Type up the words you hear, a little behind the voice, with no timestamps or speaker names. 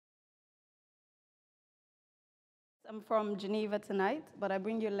I'm from Geneva tonight, but I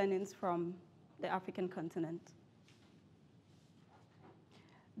bring you learnings from the African continent.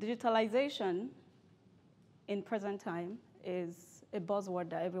 Digitalization in present time is a buzzword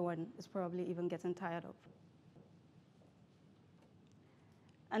that everyone is probably even getting tired of.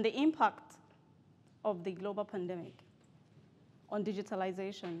 And the impact of the global pandemic on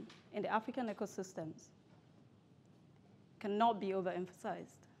digitalization in the African ecosystems cannot be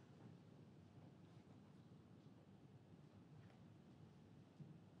overemphasized.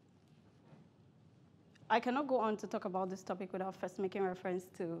 I cannot go on to talk about this topic without first making reference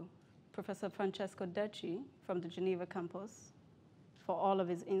to Professor Francesco Decci from the Geneva campus for all of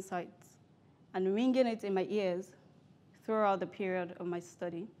his insights and ringing it in my ears throughout the period of my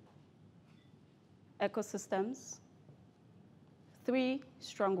study. Ecosystems, 3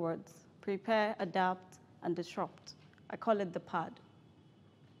 strong words: prepare, adapt, and disrupt. I call it the PAD.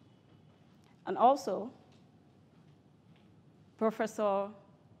 And also, Professor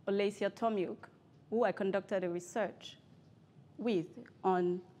Olesia Tomyuk, who I conducted a research with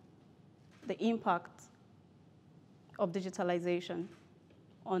on the impact of digitalization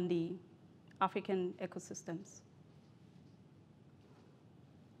on the African ecosystems.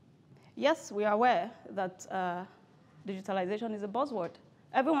 Yes, we are aware that digitalization is a buzzword.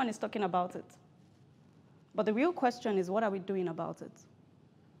 Everyone is talking about it. But the real question is, what are we doing about it?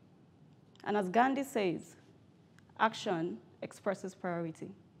 And as Gandhi says, action expresses priority.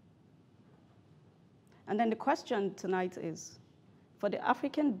 And then the question tonight is, for the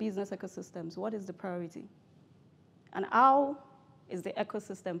African business ecosystems, what is the priority? And how is the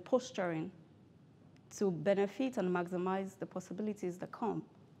ecosystem posturing to benefit and maximize the possibilities that come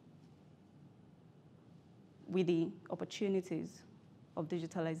with the opportunities of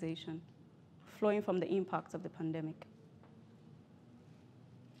digitalization flowing from the impact of the pandemic?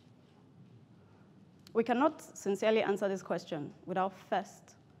 We cannot sincerely answer this question without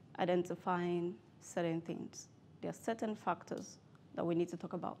first identifying certain things. There are certain factors that we need to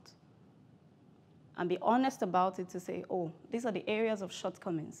talk about and be honest about it to say, oh, these are the areas of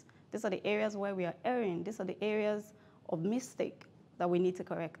shortcomings. These are the areas where we are erring. These are the areas of mistake that we need to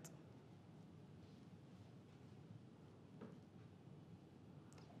correct.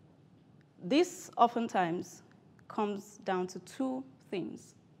 This oftentimes comes down to 2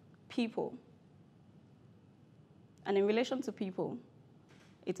 things: people. And in relation to people,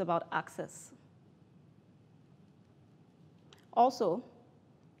 it's about access. Also,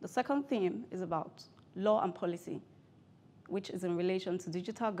 the second theme is about law and policy, which is in relation to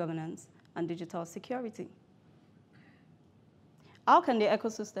digital governance and digital security. How can the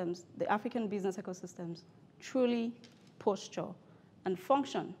ecosystems, the African business ecosystems, truly posture and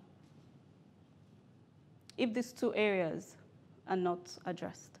function if these 2 areas are not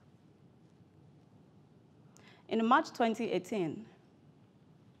addressed? In March 2018,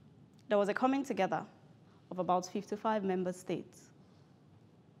 there was a coming together of about 55 member states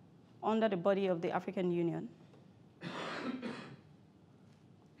under the body of the African Union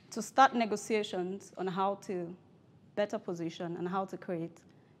to start negotiations on how to better position and how to create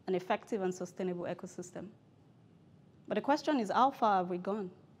an effective and sustainable ecosystem. But the question is, how far have we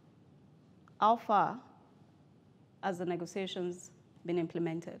gone? How far has the negotiations been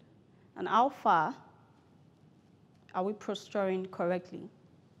implemented? And how far are we posturing correctly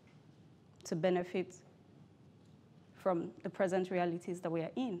to benefit from the present realities that we are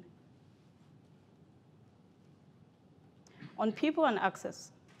in? On people and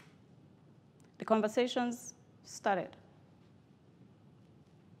access, the conversations started.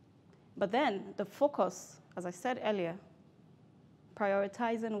 But then the focus, as I said earlier,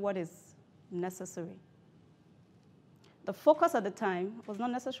 prioritizing what is necessary. The focus at the time was not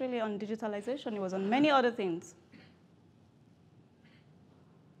necessarily on digitalization, it was on many other things.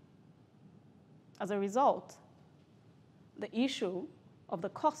 As a result, the issue of the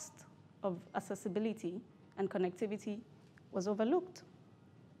cost of accessibility and connectivity was overlooked.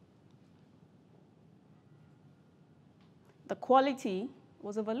 The quality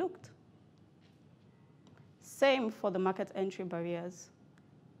was overlooked. Same for the market entry barriers,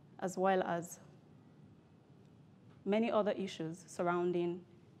 as well as many other issues surrounding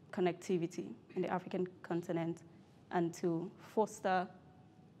connectivity in the African continent and to foster,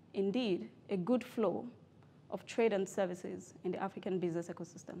 indeed, a good flow of trade and services in the African business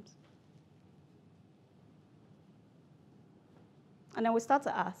ecosystems. And then we start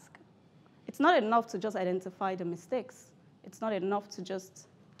to ask, it's not enough to just identify the mistakes. It's not enough to just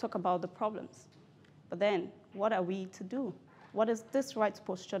talk about the problems. But then, what are we to do? What is this right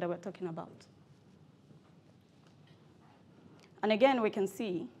posture that we're talking about? And again, we can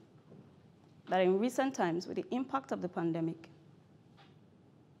see that in recent times, with the impact of the pandemic,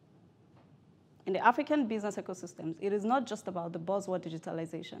 in the African business ecosystems, it is not just about the buzzword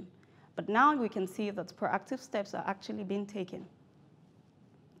digitalization, but now we can see that proactive steps are actually being taken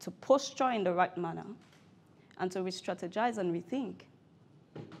to posture in the right manner and to re-strategize and rethink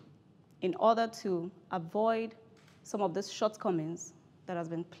in order to avoid some of these shortcomings that has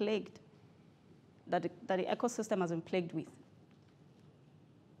been plagued, that the ecosystem has been plagued with.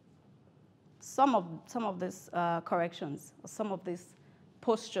 Some of these corrections, or some of these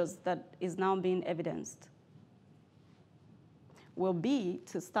postures that is now being evidenced will be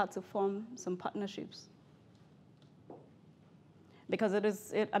to start to form some partnerships. Because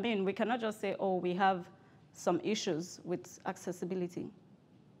I mean, we cannot just say, oh, we have some issues with accessibility.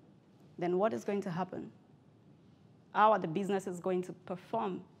 Then what is going to happen? How are the businesses going to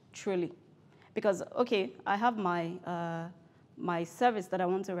perform truly? Because, okay, I have my service that I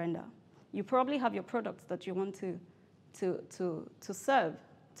want to render. You probably have your products that you want to serve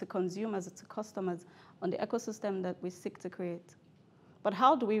to consumers, to customers on the ecosystem that we seek to create. But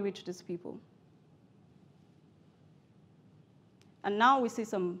how do we reach these people? And now we see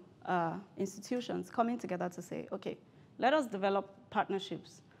some institutions coming together to say, okay, let us develop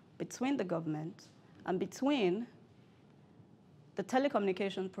partnerships between the government and between the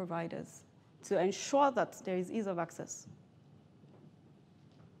telecommunication providers to ensure that there is ease of access.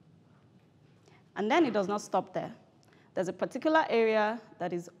 And then it does not stop there. There's a particular area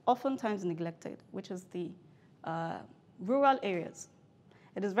that is oftentimes neglected, which is the rural areas.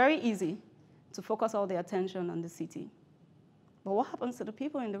 It is very easy to focus all the attention on the city. But what happens to the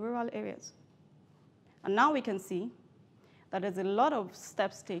people in the rural areas? And now we can see that there's a lot of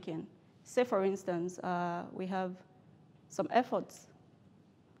steps taken. Say, for instance, we have some efforts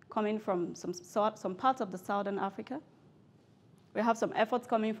coming from some parts of the Southern Africa. We have some efforts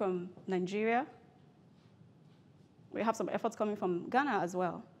coming from Nigeria. We have some efforts coming from Ghana as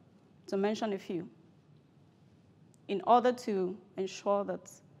well, to mention a few, in order to ensure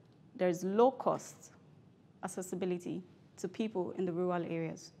that there is low-cost accessibility to people in the rural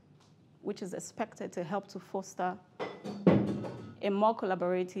areas, which is expected to help to foster a more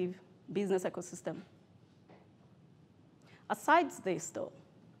collaborative business ecosystem. Aside this, though,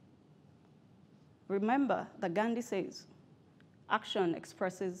 remember that Gandhi says, action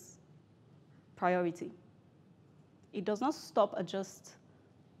expresses priority. It does not stop at just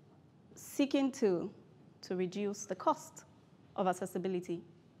seeking to reduce the cost of accessibility.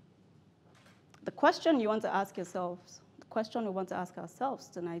 The question you want to ask yourselves, the question we want to ask ourselves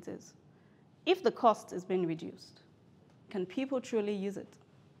tonight is, if the cost is being reduced, can people truly use it?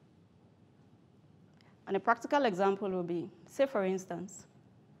 And a practical example will be, say for instance,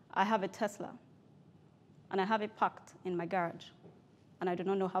 I have a Tesla, and I have it parked in my garage, and I do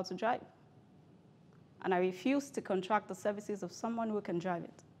not know how to drive. And I refuse to contract the services of someone who can drive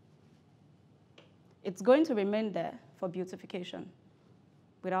it. It's going to remain there for beautification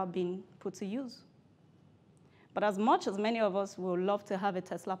without being put to use. But as much as many of us will love to have a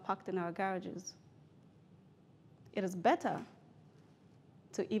Tesla parked in our garages, it is better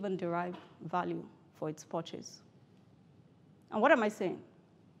to even derive value for its purchase. And what am I saying?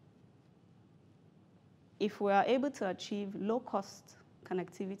 If we are able to achieve low-cost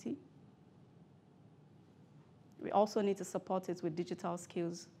connectivity, we also need to support it with digital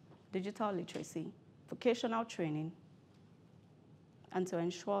skills, digital literacy, vocational training, and to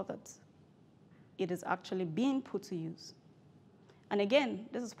ensure that it is actually being put to use. And again,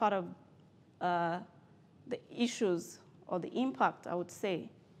 this is part of the issues or the impact, I would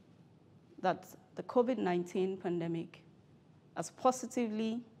say, that the COVID-19 pandemic has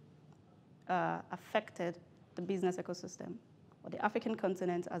positively affected the business ecosystem, or the African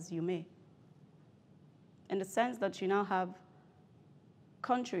continent, as you may, in the sense that you now have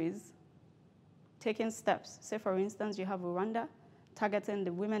countries taking steps. Say, for instance, you have Rwanda targeting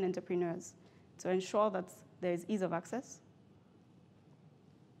the women entrepreneurs to ensure that there is ease of access,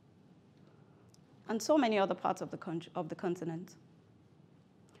 and so many other parts of the continent.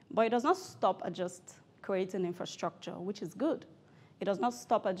 But it does not stop at just creating infrastructure, which is good. It does not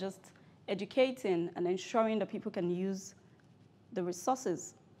stop at just educating and ensuring that people can use the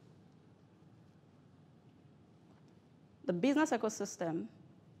resources. The business ecosystem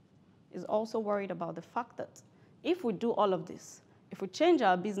is also worried about the fact that if we do all of this, if we change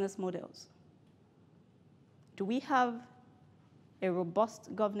our business models, do we have a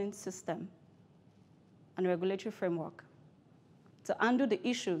robust governance system and regulatory framework to handle the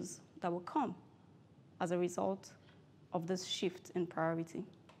issues that will come as a result of this shift in priority?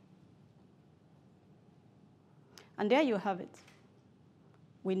 And there you have it.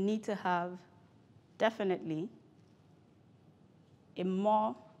 We need to have definitely a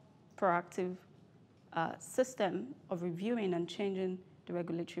more proactive system of reviewing and changing the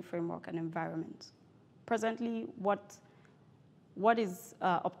regulatory framework and environment. Presently, what is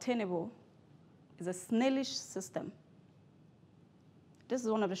obtainable is a snailish system. This is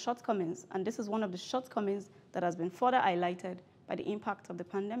one of the shortcomings, and this is one of the shortcomings that has been further highlighted by the impact of the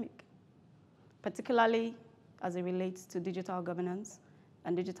pandemic, particularly as it relates to digital governance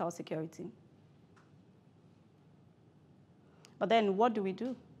and digital security. But then what do we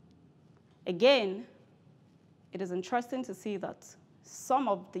do? Again, it is interesting to see that some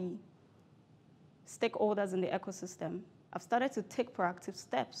of the stakeholders in the ecosystem have started to take proactive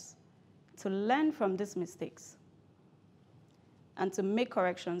steps to learn from these mistakes and to make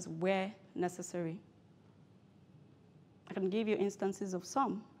corrections where necessary. I can give you instances of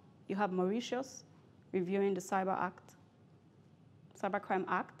some. You have Mauritius reviewing the Cybercrime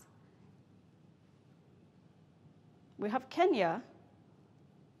Act. We have Kenya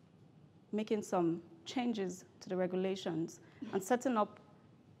making some changes to the regulations and setting up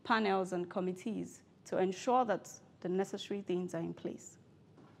panels and committees to ensure that the necessary things are in place.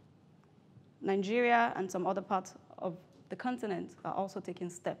 Nigeria and some other parts of the continent are also taking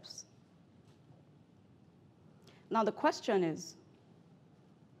steps. Now the question is,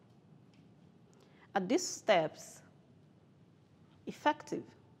 are these steps effective?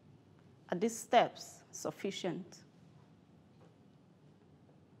 Are these steps sufficient?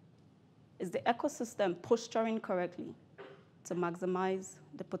 Is the ecosystem posturing correctly to maximize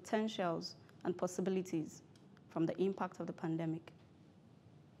the potentials and possibilities from the impact of the pandemic?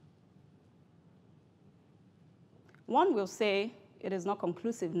 One will say it is not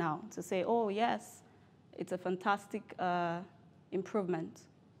conclusive now to say, oh, yes, it's a fantastic improvement.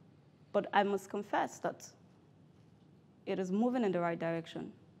 But I must confess that it is moving in the right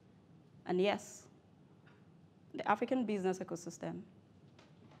direction. And yes, the African business ecosystem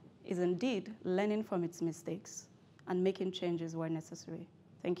is indeed learning from its mistakes and making changes where necessary.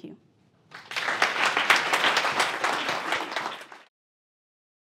 Thank you.